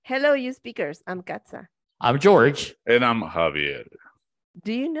Hello, you speakers. I'm Katza. I'm George. And I'm Javier.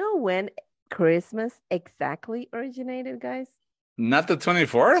 Do you know when Christmas exactly originated, guys? Not the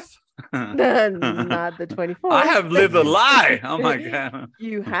 24th? Not the 24th. I have lived a lie. Oh my God.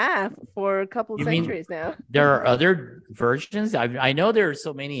 You have for a couple centuries now. There are other versions? I know there are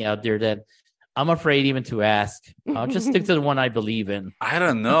so many out there that I'm afraid even to ask. I'll just stick to the one I believe in. I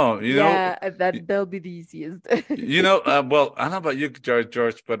don't know. That'll be the easiest. Well, I don't know about you,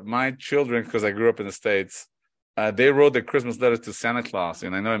 George, but my children, because I grew up in the States, they wrote their Christmas letters to Santa Claus.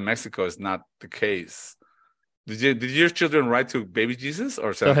 And I know in Mexico it's not the case. Did your children write to baby Jesus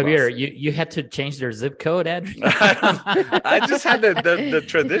or Santa Claus? Javier, you had to change their zip code address? I just had the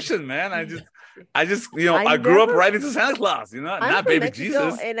tradition, man. I grew up writing to Santa Claus, I'm not from baby Mexico,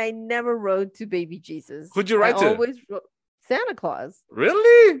 Jesus. and I never wrote to baby Jesus. Who'd you write to? I always wrote Santa Claus.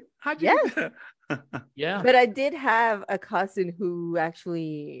 Really? How'd you Yes. do that? Yeah. But I did have a cousin who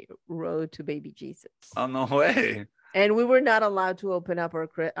actually wrote to baby Jesus. Oh, no way. And we were not allowed to open up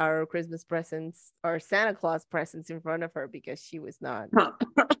our Christmas presents or Santa Claus presents in front of her because she was not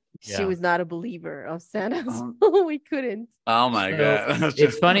she was not a believer of Santa. So we couldn't. Oh my God.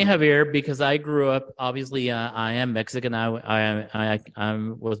 It's funny, Javier, because I grew up, obviously, I am Mexican. I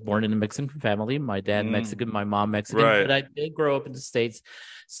was born in a Mexican family. My dad Mexican, my mom Mexican, right. But I did grow up in the States.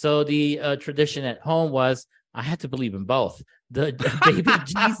 So the tradition at home was I had to believe in both. The baby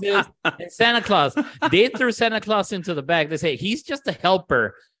Jesus and Santa Claus. They threw Santa Claus into the bag. They say he's just a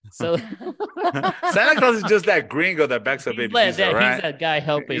helper. So Santa Claus is just that gringo that backs up baby Jesus, right? He's that guy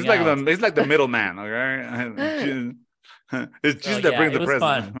helping. He's like the middleman, okay? It's just that brings the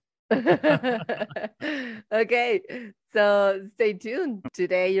present. Okay, so stay tuned.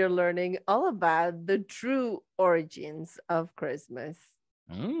 Today you're learning all about the true origins of Christmas.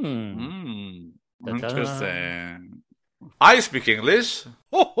 Interesting. I speak English.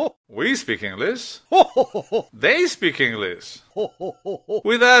 We speak English. They speak English.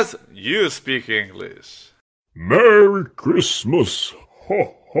 With us, you speak English. Merry Christmas.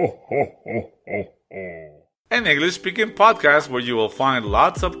 An English-speaking podcast where you will find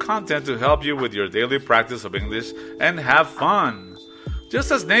lots of content to help you with your daily practice of English and have fun,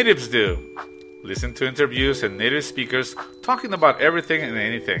 just as natives do. Listen to interviews and native speakers talking about everything and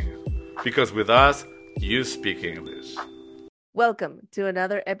anything, because with us, you speak English. Welcome to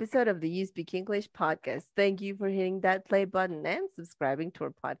another episode of the You Speak English podcast. Thank you for hitting that play button and subscribing to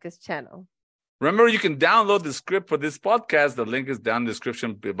our podcast channel. Remember, you can download the script for this podcast. The link is down in the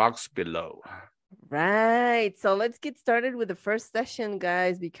description box below. Right. So let's get started with the first session,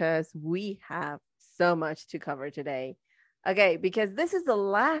 guys, because we have so much to cover today. Okay, because this is the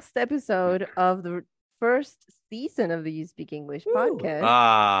last episode of the first season of the You Speak English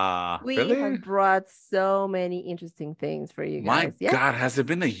podcast. We really? Have brought so many interesting things for you guys. My God, has it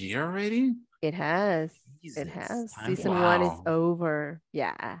been a year already? It has. Jesus. It has. Season 1 is over.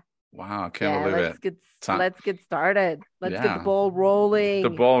 Yeah. Wow, I can't believe it. Let's get started. Let's get the ball rolling.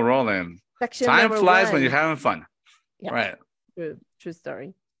 The ball rolling. Section Time flies 1. when you're having fun. Yeah. Right. True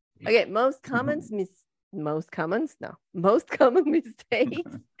story. Okay, most common mistakes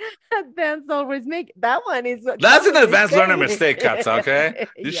advanced always make. That one is that's an advanced learner mistake, Katz, okay?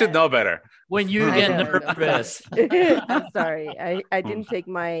 You should know better. When you get nervous. I'm sorry. I didn't take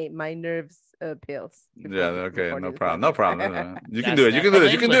my nerves pills. Yeah, okay, no problem. No. You can do it. You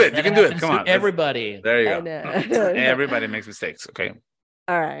can do it. Come on. Everybody. There you go. Everybody makes mistakes, okay?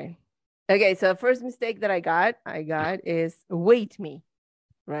 All right. Okay, so first mistake that I got is wait me.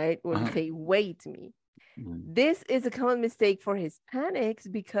 Right? When we say wait me. This is a common mistake for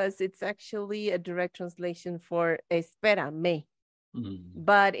Hispanics because it's actually a direct translation for espérame.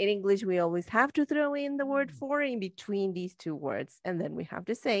 But in English, we always have to throw in the word for in between these two words. And then we have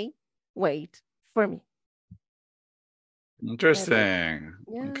to say, wait for me. Interesting.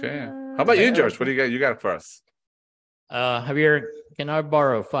 Yeah. Okay. How about you, George? What do you got for us? Javier, can I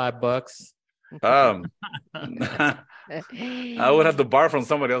borrow $5? I would have to borrow from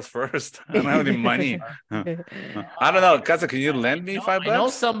somebody else first. I don't have any money. I don't know. Katza, can you lend me $5? I know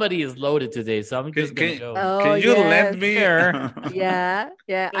somebody is loaded today, so I'm just going to go. Can you lend me? Yeah.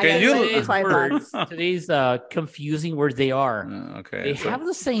 Can you $5? Today's confusing words they are. Okay. They have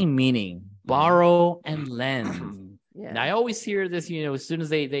the same meaning: borrow and lend. Yeah. And I always hear this, as soon as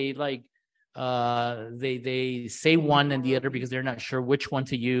they say one and the other because they're not sure which one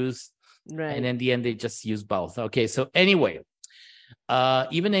to use. Right. And in the end, they just use both. Okay. So anyway,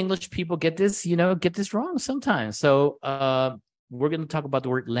 even English people get this wrong sometimes. So we're going to talk about the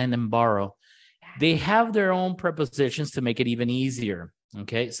word lend and borrow. They have their own prepositions to make it even easier.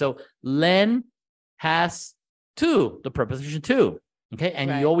 Okay. So lend has the preposition to. Okay.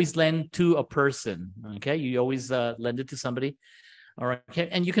 And you always lend to a person. Okay. You always lend it to somebody. All right. Okay.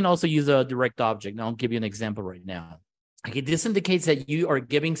 And you can also use a direct object. Now I'll give you an example right now. Okay. This indicates that you are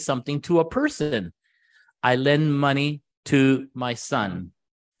giving something to a person. I lend money to my son.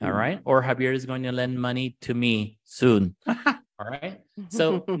 All right. Or Javier is going to lend money to me soon. All right.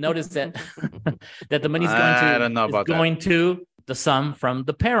 So notice that that the money is going to the sum from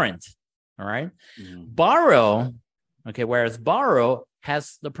the parent. All right. Borrow. Okay. Whereas borrow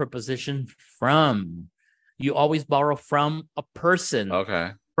has the preposition from. You always borrow from a person.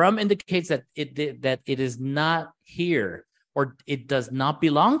 Okay. From indicates that it is not here or it does not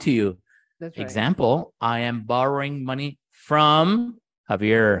belong to you. That's right. Example, I am borrowing money from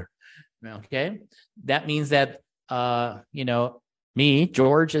Javier. Okay. That means that me,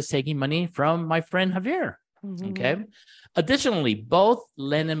 George, is taking money from my friend Javier. Okay. Additionally, both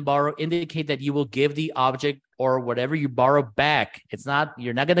lend and borrow indicate that you will give the object or whatever you borrow back.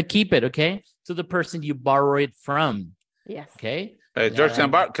 You're not going to keep it, okay, to the person you borrow it from. Yes. Okay. Hey, George,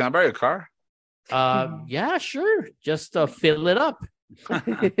 can I borrow your car? Yeah, sure. Just fill it up.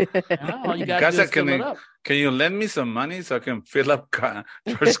 All you got to do is fill it up. Can you lend me some money so I can fill up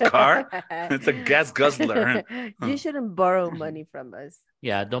George's car? It's a gas guzzler. You shouldn't borrow money from us.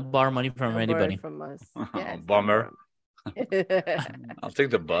 Yeah, don't borrow money from anybody. From us. Yeah, bummer. I'll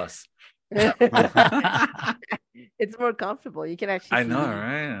take the bus. It's more comfortable. You can actually. I know,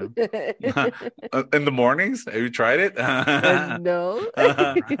 right? In the mornings, have you tried it? No.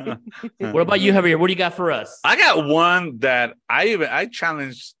 What about you, Javier? What do you got for us? I got one that I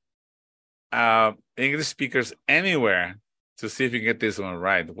challenged English speakers anywhere to see if you can get this one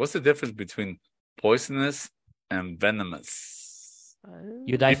right. What's the difference between poisonous and venomous?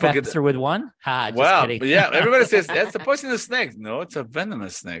 You die faster with one? Just kidding. Yeah, everybody says that's a poisonous snake. No, it's a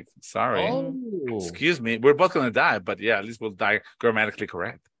venomous snake. Sorry. Oh. Excuse me. We're both going to die, but yeah, at least we'll die grammatically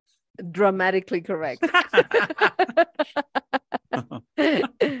correct. Dramatically correct.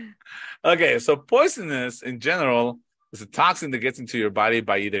 Okay, so poisonous in general is a toxin that gets into your body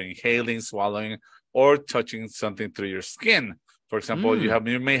by either inhaling, swallowing, or touching something through your skin. For example,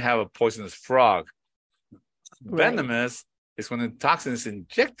 you may have a poisonous frog. Right. Venomous is when the toxin is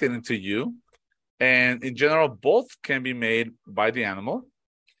injected into you. And in general, both can be made by the animal,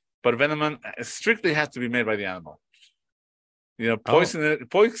 but venom strictly has to be made by the animal.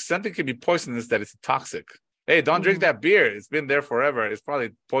 Something can be poisonous that is toxic. Hey, don't drink that beer. It's been there forever. It's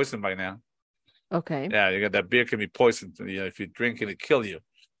probably poisoned by now. Okay. Yeah, you got that beer can be poisoned. If you drink it, it'll kill you.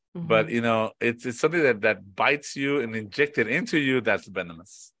 But it's something that bites you and injected into you. That's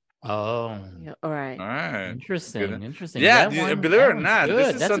venomous. Oh, yeah, all right. Interesting. Yeah, believe it or not,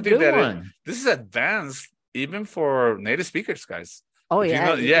 this is something this is advanced even for native speakers, guys. Oh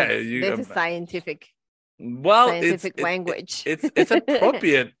yeah, this is scientific. Well, scientific language. It's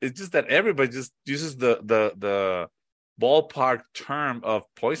appropriate. It's just that everybody just uses the ballpark term of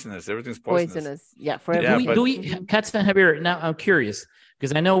poisonous. Everything's poisonous. Yeah, for everything. Do we Katz and Javier? Now I'm curious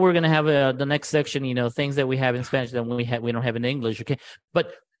because I know we're gonna have the next section. Things that we have in Spanish that we don't have in English. Okay,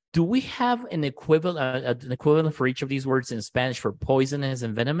 but do we have an equivalent for each of these words in Spanish for poisonous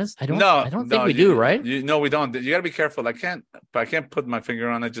and venomous? I don't think we do, right? No, we don't. You got to be careful. I can't put my finger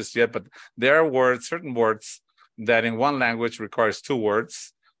on it just yet, but there are certain words that in one language requires two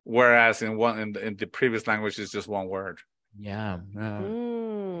words, whereas in the previous language is just one word. Yeah.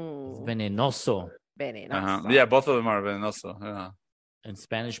 Venenoso. Yeah, both of them are venenoso. Yeah. In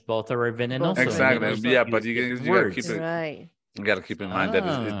Spanish, both are venenoso. Exactly. Venenoso. Yeah, but you got to keep it. Right. You got to keep in mind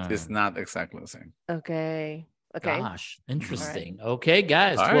that it's not exactly the same. Okay. Gosh, interesting. Right. Okay,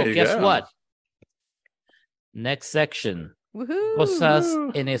 guys. Guess what? Next section. Woohoo! Cosas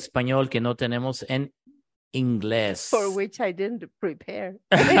en español que no tenemos en inglés. For which I didn't prepare.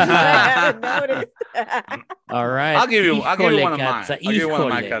 I haven't noticed. All right. I'll give you one of mine.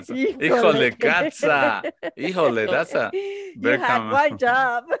 Híjole, Katza. Híjole, that's a very common. One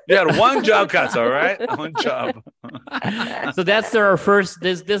job. You had one job, Katza, all right? One job. So that's our first,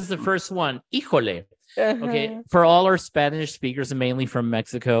 this is the first one. Híjole. Okay. For all our Spanish speakers, and mainly from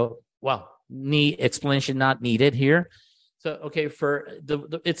Mexico, explanation not needed here. So, okay, for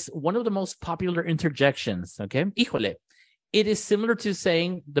it's one of the most popular interjections, okay? Híjole. It is similar to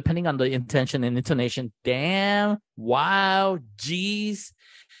saying, depending on the intention and intonation, damn, wow, geez.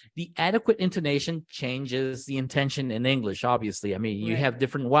 The adequate intonation changes the intention in English, obviously. I mean, you have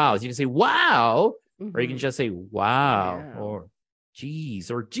different wows. You can say, wow, or you can just say, wow, or geez,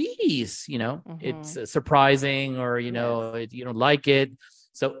 it's surprising, or, you don't like it.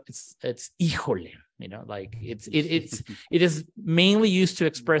 So it's híjole. It is mainly used to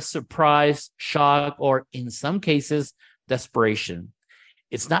express surprise, shock, or in some cases, desperation.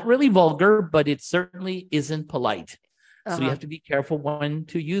 It's not really vulgar, but it certainly isn't polite. So you Uh-huh. have to be careful when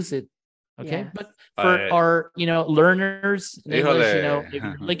to use it. Okay. Yeah. But for our, learners in English, Híjole. if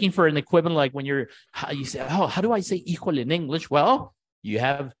you're looking for an equivalent, like when you say, oh, how do I say híjole in English? Well, you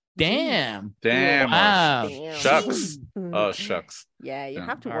have damn. Damn. Wow. Damn. Shucks. Oh, shucks. Yeah, you Yeah.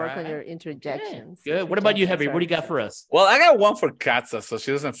 have to All work on right. your interjections. Good. What about you, Heavy? Interjections What do you got are- for us? Well, I got one for Katza, so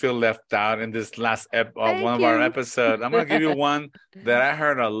she doesn't feel left out in this last Thank one of our you. episodes. I'm gonna give you one that I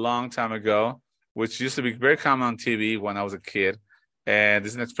heard a long time ago, which used to be very common on TV when I was a kid, and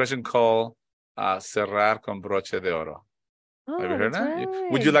this is an expression called "cerrar con broche de oro." Oh, Have you heard that's that?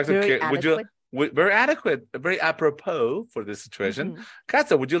 right. Would you like to? Very Would you? adequate. Very adequate, very apropos for this situation. Mhm.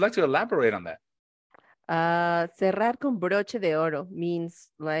 Katza, would you like to elaborate on that? Cerrar con broche de oro means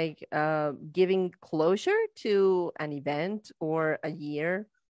like giving closure to an event or a year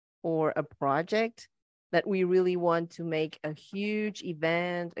or a project that we really want to make a huge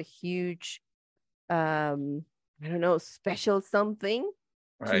event, a huge, I don't know, special something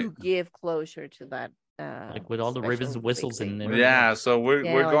Right. to give closure to that. Like with all the ribbons and special big whistles thing. and everything. Yeah. So we're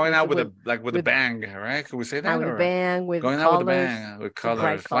Yeah, like going out with with- a with a with- bang, right? Can we say that? And with or- a bang, with Going colors. out with a bang, with colors,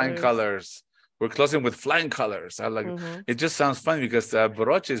 bright flying colors. colors. We're closing with flying colors. I like. Mhm. It just sounds funny because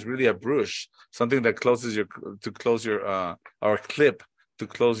broche is really a brush, something that closes your or clip to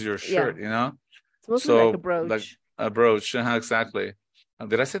close your shirt. You know, It's mostly So, like a brooch. like, a brooch. Exactly.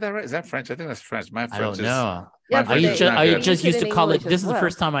 Did I say that right? Is that French? I think that's French. My I French don't is. know. My Yeah, I French is just, not I good. just Use it used to in call it. English This as is the well.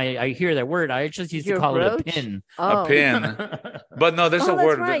 first time I hear that word. I just used to Your call it a brooch? pin. Oh. pin. But no, there's Oh, a that's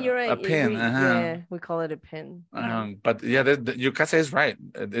word. right. You're right. A pin. Yeah, we call it a pin. But yeah, your Casa is right.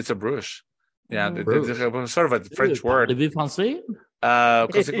 It's a brush. Yeah, Mhm. it's sort of a French word. Parlez-vous français?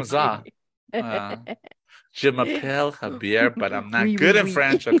 C'est comme ça. Je m'appelle Javier, but I'm not Oui, good oui, in oui.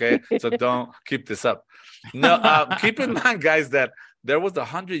 French, okay? So don't keep this up. No, keep in mind, guys, that there was the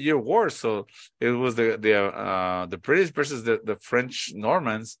 100-Year War. So it was the British versus the French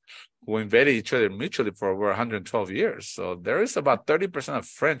Normans who invaded each other mutually for over 112 years. So there is about 30% of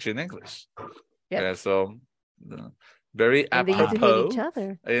French in English. Yep. Yeah, so very And they used to hate apropos. each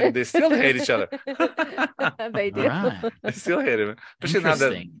other. And they still hate each other. They do. All right. They still hate him. Especially now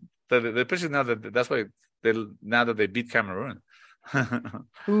that Interesting. especially now that that's why now that they beat Cameroon.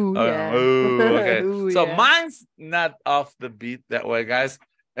 Ooh, yeah. Ooh, okay. Ooh, So yeah. mine's not off the beat that way, guys.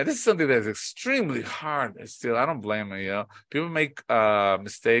 And this is something that's extremely hard. Still, I don't blame them. You know, people make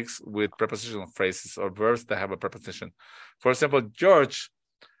mistakes with prepositional phrases or verbs that have a preposition. For example, George,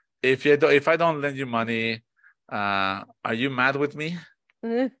 if I don't lend you money, are you mad with me?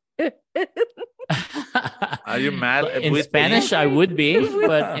 Are you mad In with Spanish? me? I would be,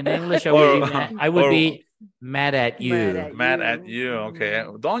 but in English, I would be mad at you. Mad at Mad at you. Okay.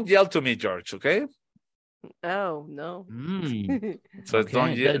 Don't yell to me, George. Okay. Oh, no. Mm, So okay.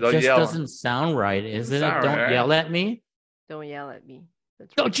 don't That just yell. doesn't sound right, isn't it? Sound Don't right. yell at me. Don't yell at me.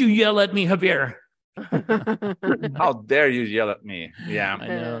 That's Don't you yell at me, Javier. right. How dare you yell at me? Yeah. I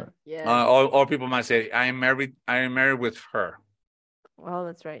know. Yeah. Or people might say, I am married with her. Oh,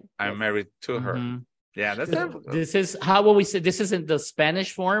 that's right. I'm Yes. married to her. Mhm. Yeah, that's This is how will we say this isn't the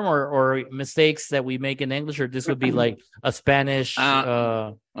Spanish form or mistakes that we make in English, or this would be like a Spanish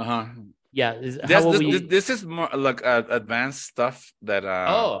uh-huh. yeah. This, How will this, we this, this is more like advanced stuff that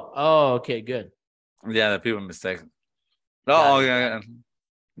okay, good. yeah, that people mistake. Got it, yeah.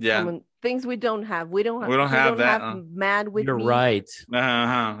 Yeah. Common things we don't have. We don't have that, mad with You're me. right.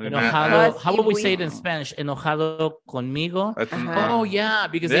 Uh-huh. Enojado. Because How would we if say it we- in Spanish? Enojado conmigo. Uh-huh. Oh yeah,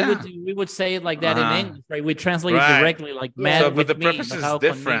 because Yeah. we would say it like that Uh-huh. in English, right? We translate Right. it directly like Yeah. mad So, with but the me, preposition is enojado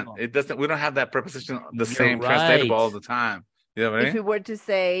different. conmigo. It doesn't. We don't have that preposition the You're same translatable all right. the time. You know what I If we mean? were to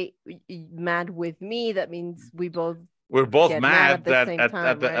say mad with me, that means we both We're both get mad mad at the that same at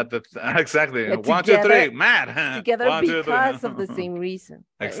time, the exactly Yeah, 1, 2, 3 together- mad together 1, 2, 3. because of the same reason.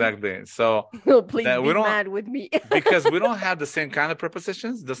 right? Exactly. So Please That we be don't- mad with me. because we don't have the same kind of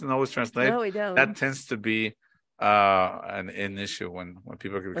prepositions, doesn't always translate. No, we don't. That tends to be an issue when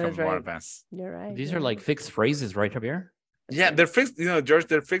people become That's more right. advanced. You're right. These you're are like right. fixed phrases, right, Javier? Yeah, they're fixed. You know, George,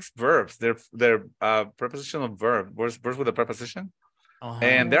 they're fixed verbs. They're prepositional verbs with a preposition,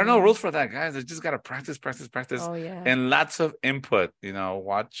 and there are no rules for that, guys. You just gotta practice, Oh yeah. and lots of input. You know,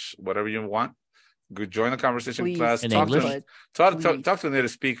 watch whatever you want. Go join the conversation Please. class. In Talk to, English? talk to a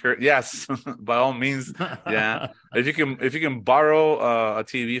native speaker. Yes, by all means. Yeah. If you can borrow a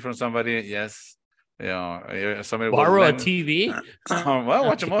TV from somebody, yes. Somebody Borrow will a lend, TV? well,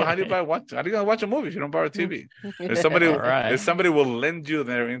 watch a movie. How do you gonna watch a movie if you don't borrow a TV? If somebody will lend you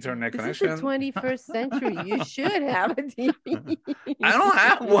their internet connection. This is the 21st century. You should have a TV. I don't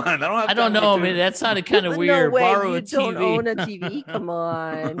have one. I don't know. I mean, that sounded kind of weird. No way. Borrow You a don't TV. own a TV. Come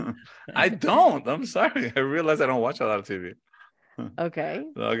on. I don't. I'm sorry. I realize I don't watch a lot of TV. Okay.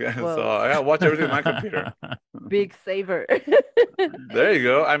 Well, so I gotta watch everything on my computer. Big saver. There you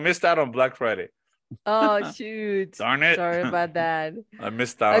go. I missed out on Black Friday. Oh shoot! Darn it! Sorry about that. I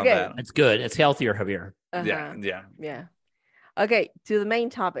missed out on that. It's good. It's healthier, Javier. Yeah. Okay, to the main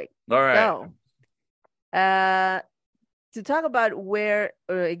topic. All right. So, to talk about where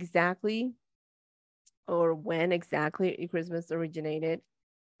exactly or when exactly Christmas originated,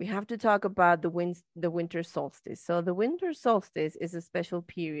 we have to talk about the winter solstice. So the winter solstice is a special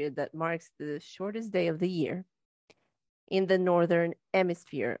period that marks the shortest day of the year in the northern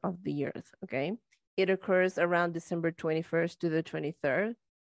hemisphere of the earth, okay? It occurs around December 21st to the 23rd.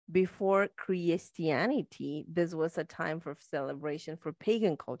 Before Christianity, this was a time for celebration for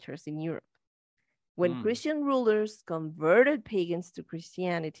pagan cultures in Europe. When Christian rulers converted pagans to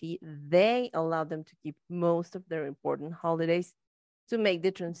Christianity, they allowed them to keep most of their important holidays to make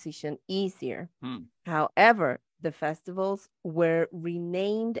the transition easier. However, the festivals were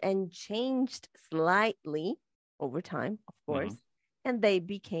renamed and changed slightly over time, of course, and they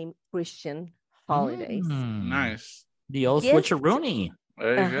became Christian holidays. Nice. The old switcheroony.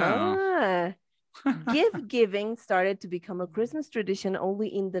 There you go. Gift giving started to become a Christmas tradition only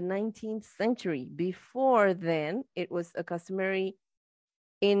in the 19th century. Before then, it was a customary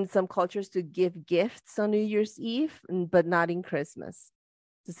in some cultures to give gifts on New Year's Eve, but not in Christmas.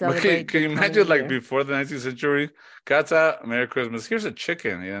 To celebrate. Can you imagine, like, before the 19th century? Kata, Merry Christmas. Here's a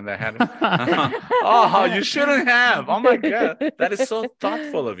chicken. They had. Oh, you shouldn't have. Oh my God, that is so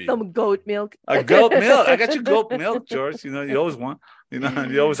thoughtful of you. Some goat milk. A goat milk. I got you goat milk, George. You always want.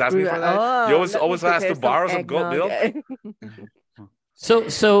 You always ask me for that. You always ask to borrow some goat milk. So,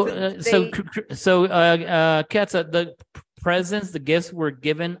 Katza, the presents, the gifts were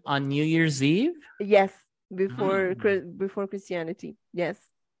given on New Year's Eve? Yes, before Christianity. Yes.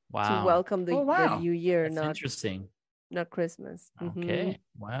 Wow. To welcome the new year. That's interesting. Not Christmas. Okay.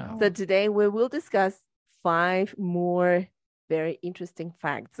 Wow. So today we will discuss 5 more very interesting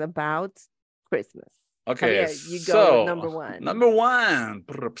facts about Christmas. Okay, you go with number 1. Number 1.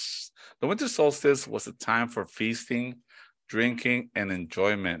 The winter solstice was a time for feasting, drinking, and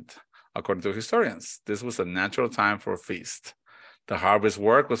enjoyment. According to historians, this was a natural time for a feast. The harvest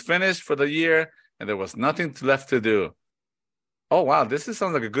work was finished for the year, and there was nothing left to do. Oh, wow, this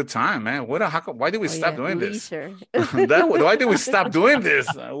sounds like a good time, man. Why did we stop doing this? Why did we stop doing this?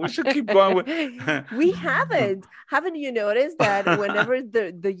 We should keep going. We haven't. Haven't you noticed that whenever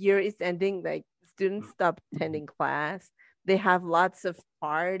the year is ending, like, students stop attending class, they have lots of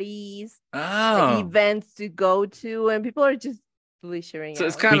parties, events to go to, and people are just sharing. So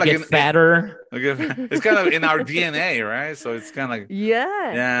it's kind of like fatter. It's kind of in our DNA, right? So it's kind of like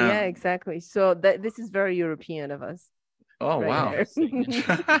yeah, exactly. So this is very European of us. Oh, wow.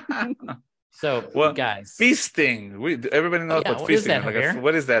 So, guys, feasting. Everybody knows what feasting is.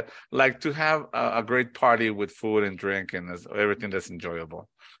 What is that? Like to have a great party with food and drink and everything that's enjoyable.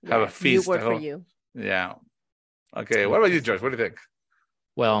 Have a feast. New word for you. Yeah. Okay. What about you, George? What do you think?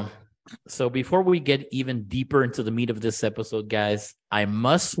 Well, so before we get even deeper into the meat of this episode, guys, I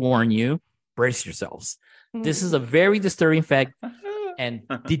must warn you, brace yourselves. This is a very disturbing fact. And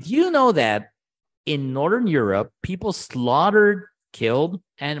did you know that in Northern Europe, people killed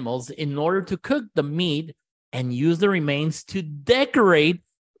animals in order to cook the meat and use the remains to decorate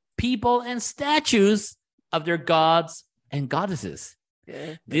people and statues of their gods and goddesses?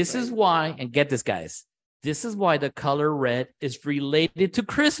 This is why, and get this, guys, this is why the color red is related to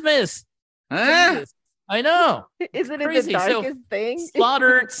Christmas. I know. Isn't it the darkest thing?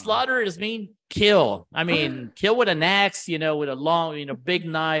 Slaughter is mean kill. I mean, kill with an axe, with a long, big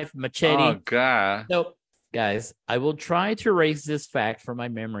knife, machete. Oh, God. So, guys, I will try to erase this fact from my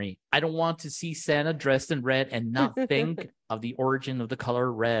memory. I don't want to see Santa dressed in red and not think of the origin of the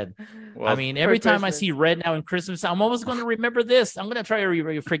color red. Well, I mean, every time I see red now in Christmas, I'm always going to remember this. I'm going to try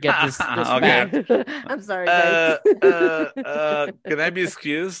to forget this fact. I'm sorry, guys. Can I be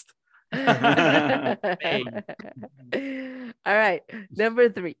excused? Hey. All right, number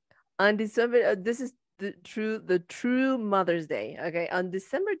 3. On December, this is the true Mother's Day. Okay, on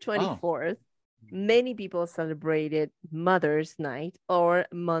December 24th, many people celebrated Mother's Night or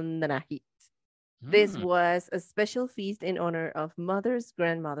Mandanahit. This was a special feast in honor of mothers,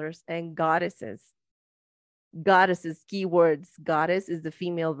 grandmothers, and goddesses. Goddesses, keywords. Goddess is the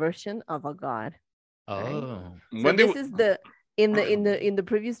female version of a god. Oh. Right? So this is the in the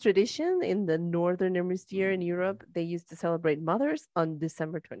previous tradition in the northern hemisphere in Europe, they used to celebrate mothers on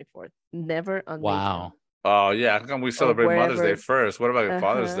December 24th, never on May 10th. Oh yeah, how come we celebrate Mother's Day first? What about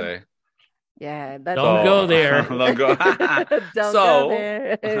Father's Day? Yeah, that's don't go there. Don't go. Don't go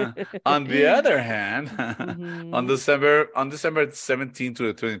there. On the other hand, on December 17th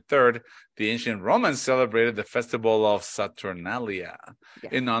to the 23rd, the ancient Romans celebrated the festival of Saturnalia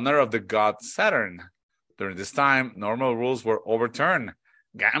in honor of the god Saturn. During this time, normal rules were overturned.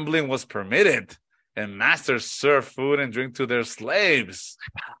 Gambling was permitted, and masters served food and drink to their slaves.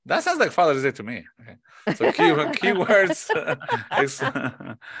 That sounds like Father's Day to me. Okay. So keywords.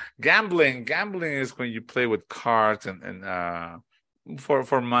 Gambling. Gambling is when you play with cards and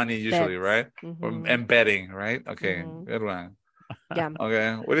for money usually, right? And betting, right? Okay, good one. Yeah.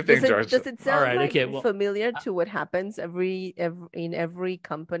 Okay. What do you think, George? Does it sound familiar to what happens in every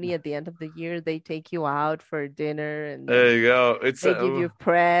company at the end of the year? They take you out for dinner and there you go. They give you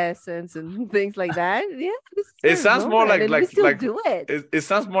presents and things like that. Yeah. It sounds more like do it. It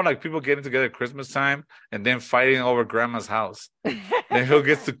sounds more like people getting together at Christmas time and then fighting over grandma's house. And who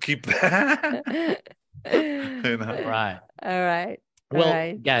gets to keep that? You know? Right. All right.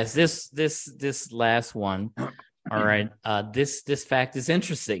 Well, guys, this last one. All right. This fact is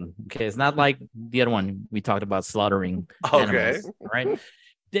interesting. Okay, it's not like the other one we talked about slaughtering animals. Right.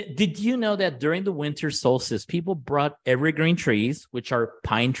 Did you know that during the winter solstice, people brought evergreen trees, which are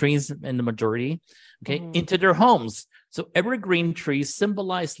pine trees in the majority, into their homes? So evergreen trees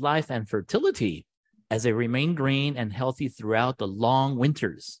symbolize life and fertility as they remain green and healthy throughout the long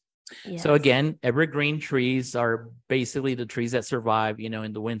winters. Yes. So again, evergreen trees are basically the trees that survive,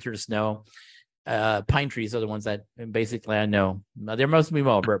 in the winter snow. Pine trees are the ones that basically I know. There must be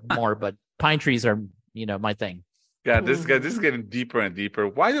more, but pine trees are, my thing. Yeah, this is getting deeper and deeper.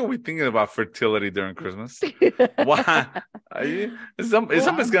 Why are we thinking about fertility during Christmas? Why?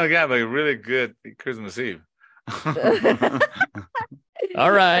 Somebody's gonna get a really good Christmas Eve.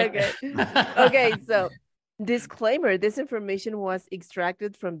 All right. Okay. So, disclaimer: this information was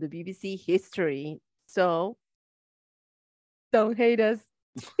extracted from the BBC History. So, don't hate us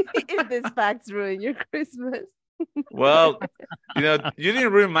if these facts ruin your Christmas. Well, you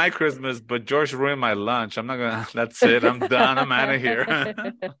didn't ruin my Christmas, but George ruined my lunch. That's it. I'm done. I'm out of here.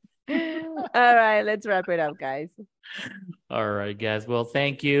 All right, let's wrap it up, guys. All right, guys. Well,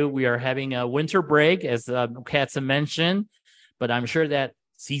 thank you. We are having a winter break, as Katza mentioned, but I'm sure that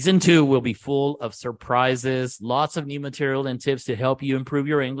season 2 will be full of surprises, lots of new material and tips to help you improve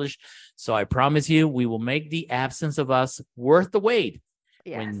your English. So I promise you, we will make the absence of us worth the wait.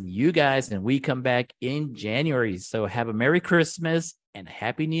 Yes. When you guys and we come back in January. So have a Merry Christmas and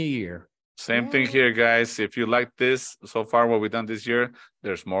Happy New Year. Same thing here, guys. If you like this so far, what we've done this year,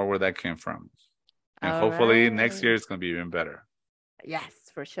 there's more where that came from. And hopefully next year it's going to be even better. Yes,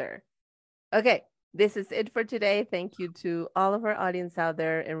 for sure. Okay, this is it for today. Thank you to all of our audience out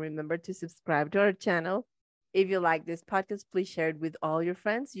there. And remember to subscribe to our channel. If you like this podcast, please share it with all your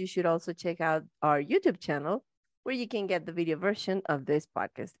friends. You should also check out our YouTube channel, where you can get the video version of this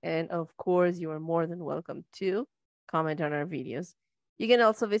podcast. And of course, you are more than welcome to comment on our videos. You can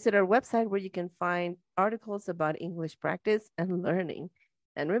also visit our website where you can find articles about English practice and learning.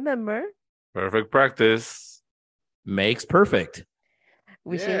 And remember, perfect practice makes perfect.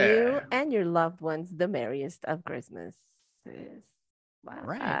 Wishing you and your loved ones the merriest of Christmas. Bye.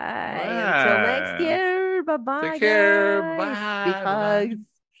 Right. Until next year. Bye-bye. Take care. Guys. Bye. Big hugs.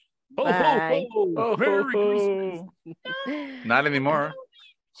 Bye. Merry Christmas. Not anymore.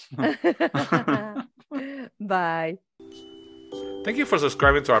 Bye. Thank you for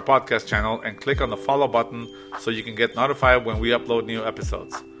subscribing to our podcast channel and click on the follow button so you can get notified when we upload new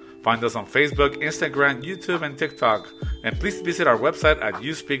episodes. Find us on Facebook, Instagram, YouTube, and TikTok. And please visit our website at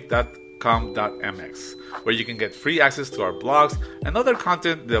uspeak.com.mx, where you can get free access to our blogs and other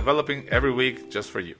content developing every week just for you.